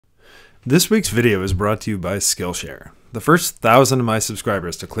This week's video is brought to you by Skillshare. The first 1,000 of my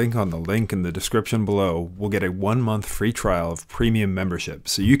subscribers to click on the link in the description below will get a 1-month free trial of premium membership,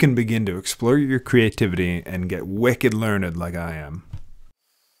 so you can begin to explore your creativity and get wicked learned like I am.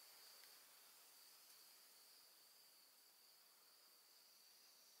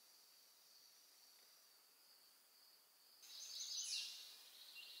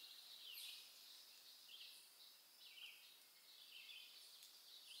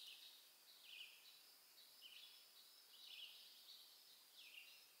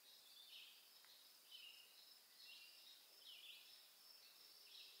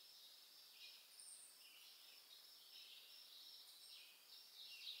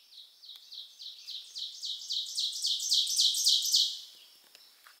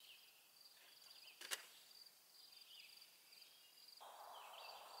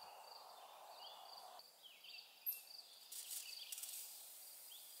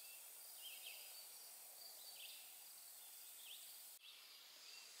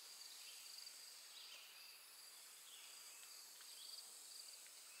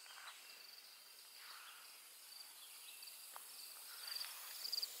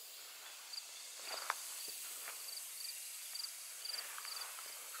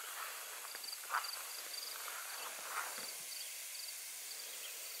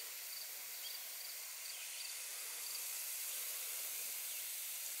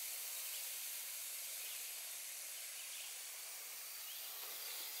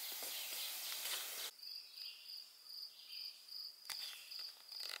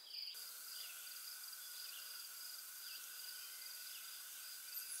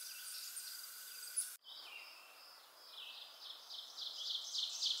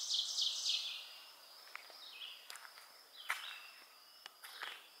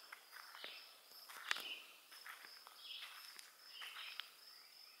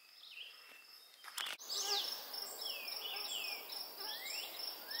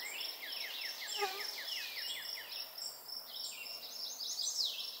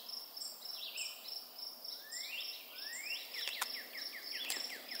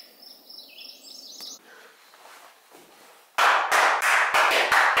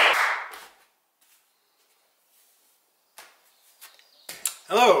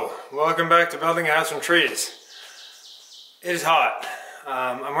 Hello, welcome back to Building a House from Trees. It is hot.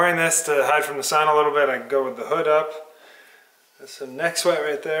 I'm wearing this to hide from the sun a little bit. I go with the hood up. There's some neck sweat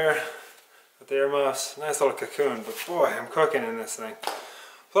right there with the earmuffs. Nice little cocoon, but boy, I'm cooking in this thing.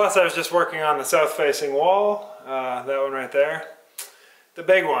 Plus, I was just working on the south-facing wall, that one right there. The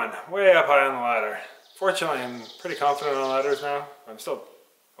big one, way up high on the ladder. Fortunately, I'm pretty confident on ladders now. I'm still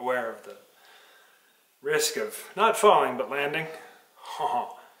aware of the risk of not falling, but landing.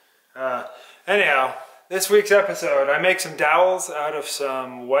 Anyhow, this week's episode, I make some dowels out of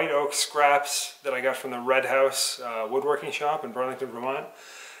some white oak scraps that I got from the Red House woodworking shop in Burlington, Vermont.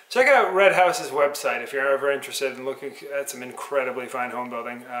 Check out Red House's website if you're ever interested in looking at some incredibly fine home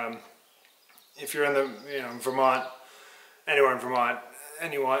building. If you're in the Vermont, anywhere in Vermont,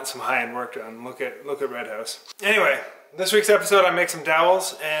 and you want some high-end work done, look at Red House. Anyway, this week's episode, I make some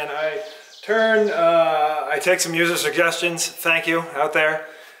dowels, and I take some user suggestions, thank you, out there,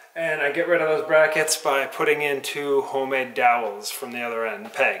 and I get rid of those brackets by putting in 2 homemade dowels from the other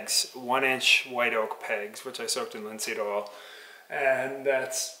end, pegs, 1-inch white oak pegs, which I soaked in linseed oil, and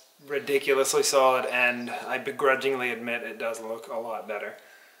that's ridiculously solid, and I begrudgingly admit it does look a lot better.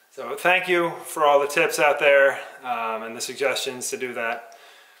 So thank you for all the tips out there and the suggestions to do that.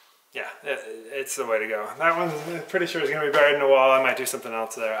 Yeah, it's the way to go. That one, I'm pretty sure is going to be buried in the wall. I might do something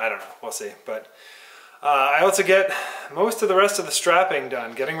else there. I don't know. We'll see. But I also get most of the rest of the strapping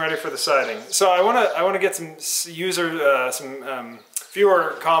done, getting ready for the siding. So I want to get some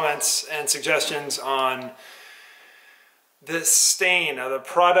viewer comments and suggestions on the stain of the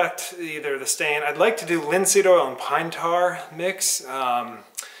product, either the stain. I'd like to do linseed oil and pine tar mix.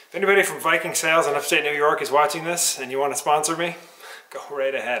 If anybody from Viking Sales in upstate New York is watching this and you want to sponsor me, go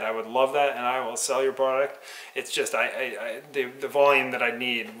right ahead. I would love that, and I will sell your product. It's just the volume that I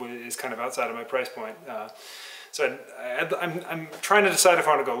need is kind of outside of my price point. So I'm trying to decide if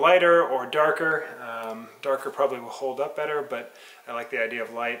I want to go lighter or darker. Darker probably will hold up better, but I like the idea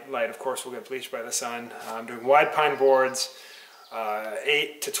of light. Light, of course, will get bleached by the sun. I'm doing wide pine boards,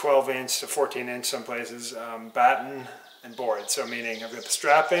 8 to 12 inch to 14 inch some places, batten and board. So meaning I've got the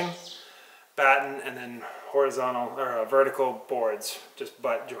strapping, batten, and then horizontal or vertical boards, just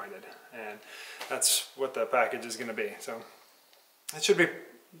butt jointed, and that's what the package is going to be. So it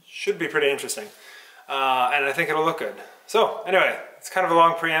should be pretty interesting, and I think it'll look good. So anyway, it's kind of a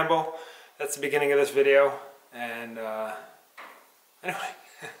long preamble. That's the beginning of this video, and anyway,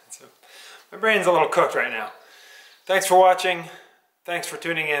 so My brain's a little cooked right now. Thanks for watching. Thanks for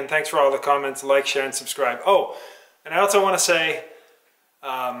tuning in. Thanks for all the comments. Like, share, and subscribe. Oh, and I also want to say,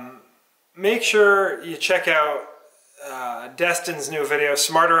 make sure you check out Destin's new video,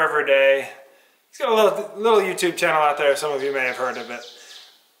 Smarter Every Day. He's got a little YouTube channel out there. Some of you may have heard of it.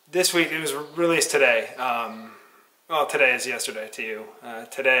 This week, it was released today. Well, today is yesterday to you.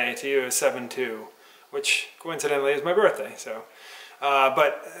 Today to you is 7/2, which coincidentally is my birthday. So,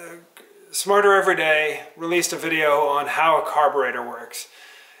 Smarter Every Day released a video on how a carburetor works.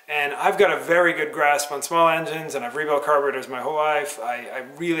 And I've got a very good grasp on small engines, and I've rebuilt carburetors my whole life. I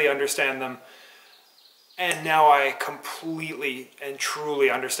really understand them. And now I completely and truly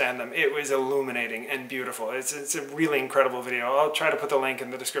understand them. It was illuminating and beautiful. It's a really incredible video. I'll try to put the link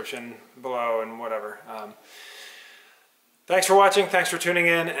in the description below and whatever. Thanks for watching, thanks for tuning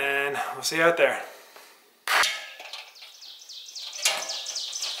in, and we'll see you out there.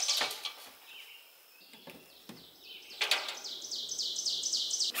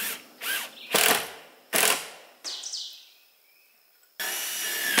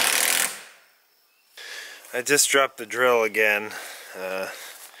 I just dropped the drill again.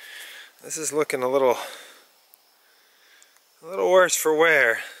 This is looking a little worse for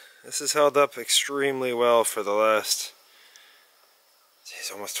wear. This has held up extremely well for the last, geez,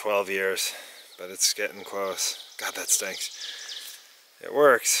 almost 12 years, but it's getting close. God, that stinks. It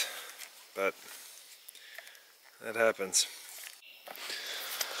works, but that happens.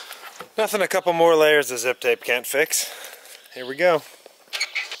 Nothing a couple more layers of zip tape can't fix. Here we go.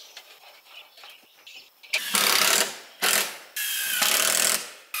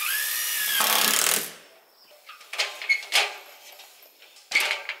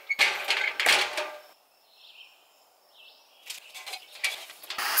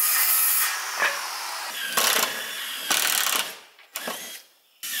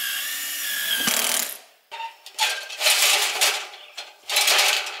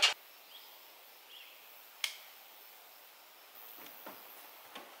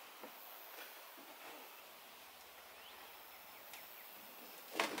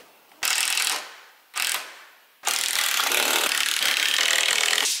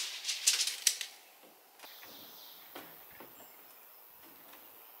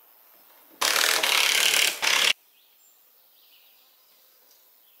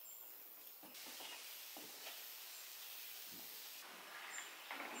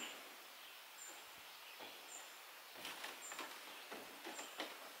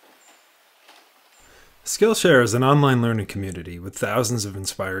 Skillshare is an online learning community with thousands of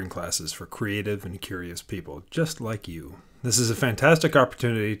inspiring classes for creative and curious people just like you. This is a fantastic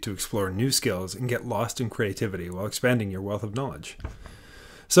opportunity to explore new skills and get lost in creativity while expanding your wealth of knowledge.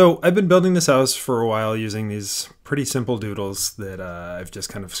 So I've been building this house for a while using these pretty simple doodles that I've just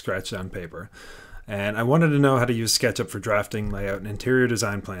kind of scratched on paper. And I wanted to know how to use SketchUp for drafting, layout, and interior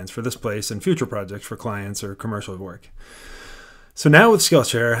design plans for this place and future projects for clients or commercial work. So now with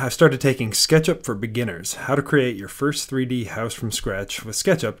Skillshare, I've started taking SketchUp for Beginners, how to create your first 3D house from scratch with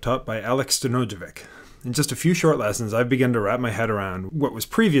SketchUp taught by Alex Stanojevic. In just a few short lessons, I've begun to wrap my head around what was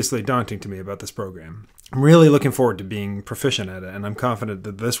previously daunting to me about this program. I'm really looking forward to being proficient at it, and I'm confident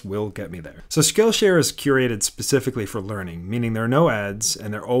that this will get me there. So Skillshare is curated specifically for learning, meaning there are no ads,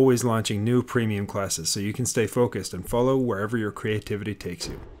 and they're always launching new premium classes so you can stay focused and follow wherever your creativity takes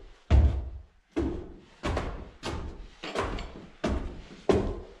you.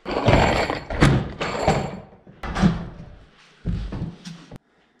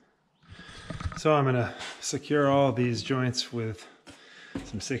 So I'm going to secure all these joints with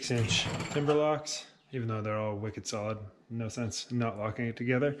some 6-inch timber locks, even though they're all wicked solid. No sense in not locking it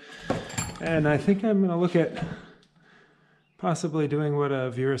together. And I think I'm going to look at possibly doing what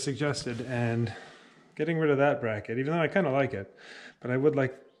a viewer suggested and getting rid of that bracket, even though I kind of like it. But I would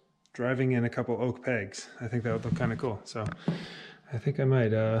like driving in a couple oak pegs. I think that would look kind of cool. So I think I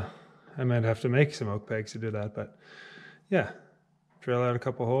might have to make some oak pegs to do that. But yeah, drill out a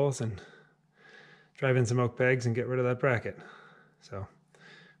couple holes and drive in some oak pegs and get rid of that bracket. So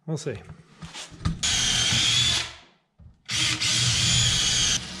we'll see.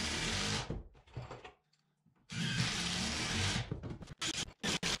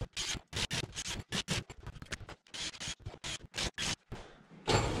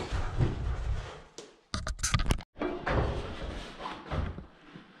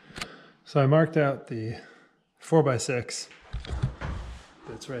 So I marked out the 4x6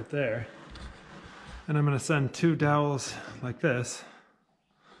 that's right there. And I'm going to send 2 dowels like this,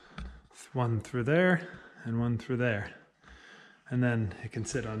 one through there and one through there. And then it can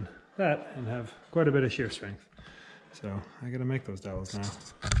sit on that and have quite a bit of shear strength. So I got to make those dowels now.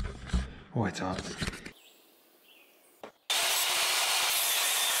 Oh, it's hot.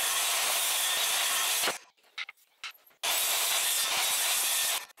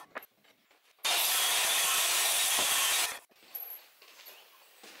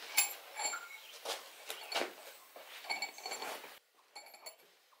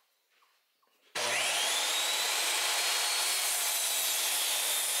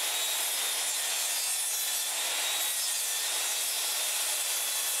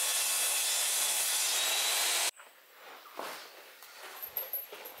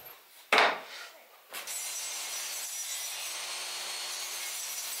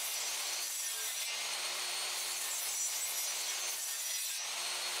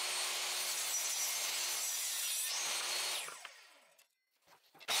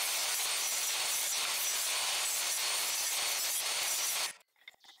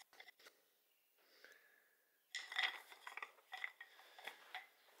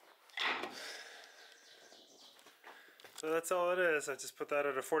 So that's all it is. I just put that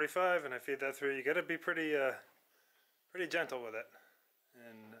at a 45 and I feed that through. You got to be pretty gentle with it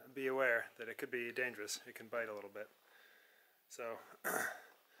and be aware that it could be dangerous. It can bite a little bit. So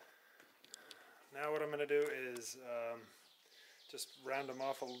now what I'm going to do is just round them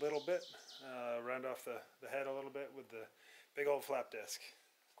off a little bit, round off the head a little bit with the big old flap disc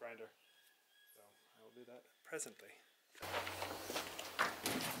grinder. So I will do that presently.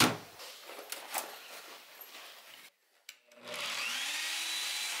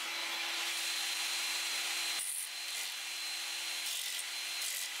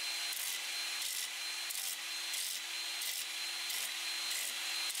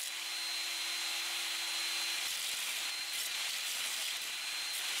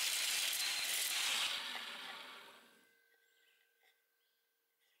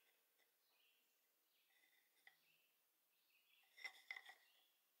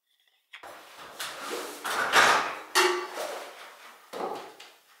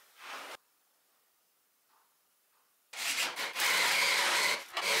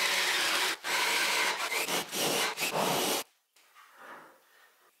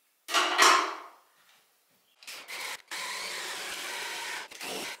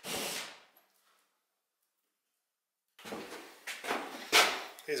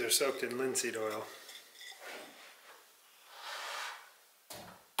 These are soaked in linseed oil.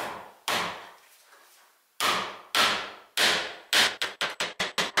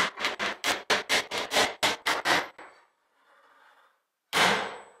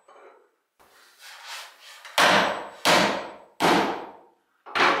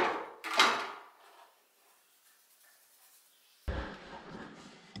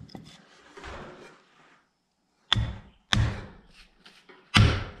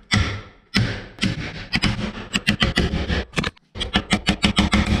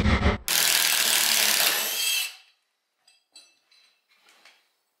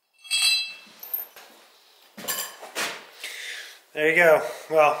 There you go.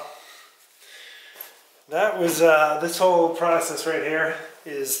 Well, that was this whole process right here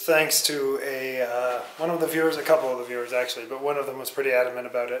is thanks to one of the viewers, a couple of the viewers actually, but one of them was pretty adamant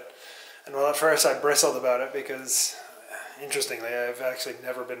about it. And well, at first I bristled about it because, interestingly, I've actually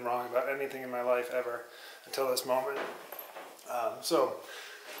never been wrong about anything in my life ever until this moment.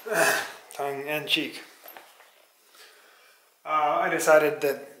 Tongue and cheek. I decided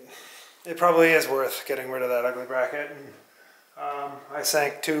that it probably is worth getting rid of that ugly bracket, and I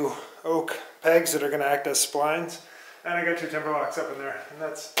sank 2 oak pegs that are going to act as splines, and I got 2 timber locks up in there, and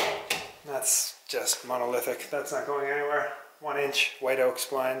that's just monolithic. That's not going anywhere. 1-inch white oak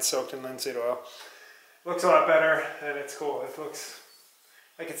splines soaked in linseed oil. Looks a lot better, and it's cool. It looks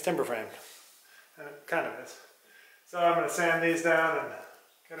like it's timber framed, and it kind of is. So I'm going to sand these down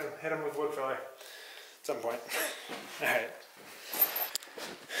and hit them with wood filler at some point. All right.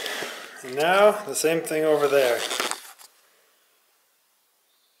 And now the same thing over there.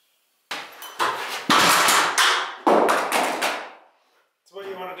 What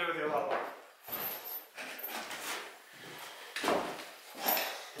you want to do with your level.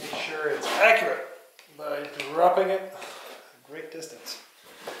 Make sure it's accurate by dropping it a great distance.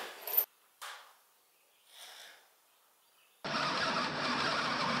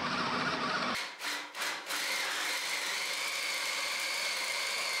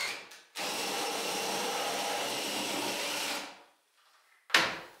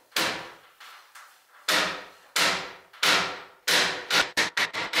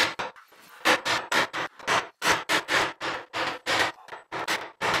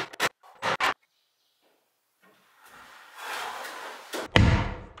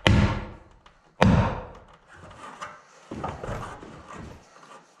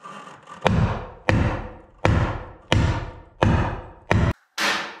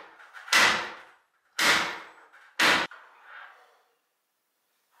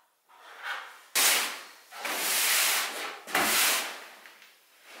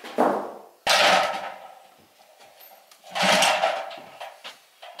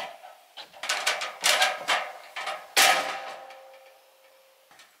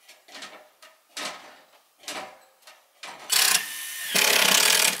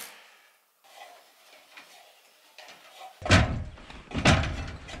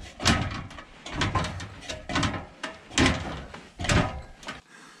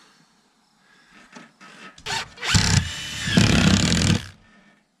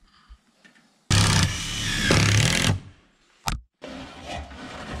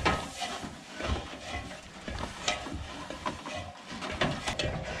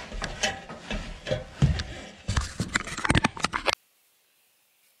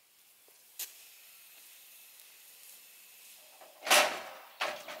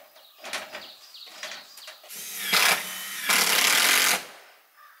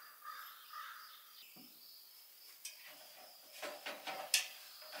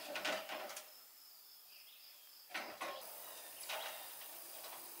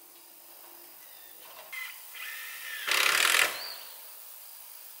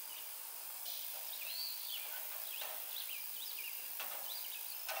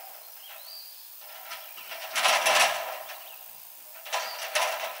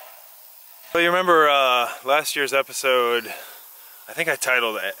 So you remember last year's episode, I think I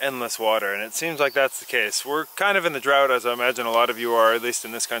titled it Endless Water, and it seems like that's the case. We're kind of in the drought, as I imagine a lot of you are, at least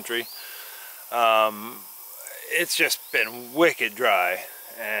in this country. It's just been wicked dry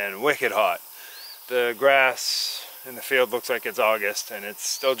and wicked hot. The grass in the field looks like it's August and it's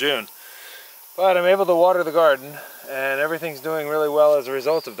still June. But I'm able to water the garden and everything's doing really well as a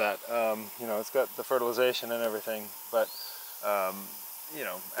result of that. You know, it's got the fertilization and everything, but you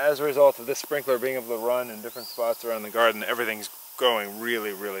know, as a result of this sprinkler being able to run in different spots around the garden, everything's growing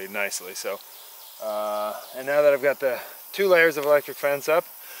really, really nicely. So, and now that I've got the 2 layers of electric fence up,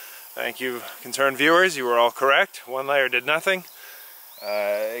 thank you, concerned viewers, you were all correct. 1 layer did nothing.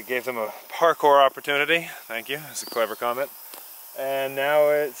 It gave them a parkour opportunity. Thank you, that's a clever comment. And now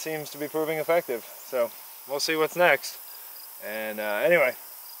it seems to be proving effective. So, we'll see what's next. And anyway,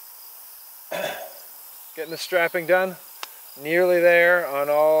 getting the strapping done. Nearly there on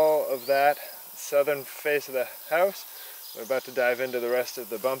all of that southern face of the house. We're about to dive into the rest of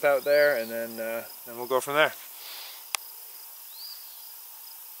the bump out there, and then we'll go from there.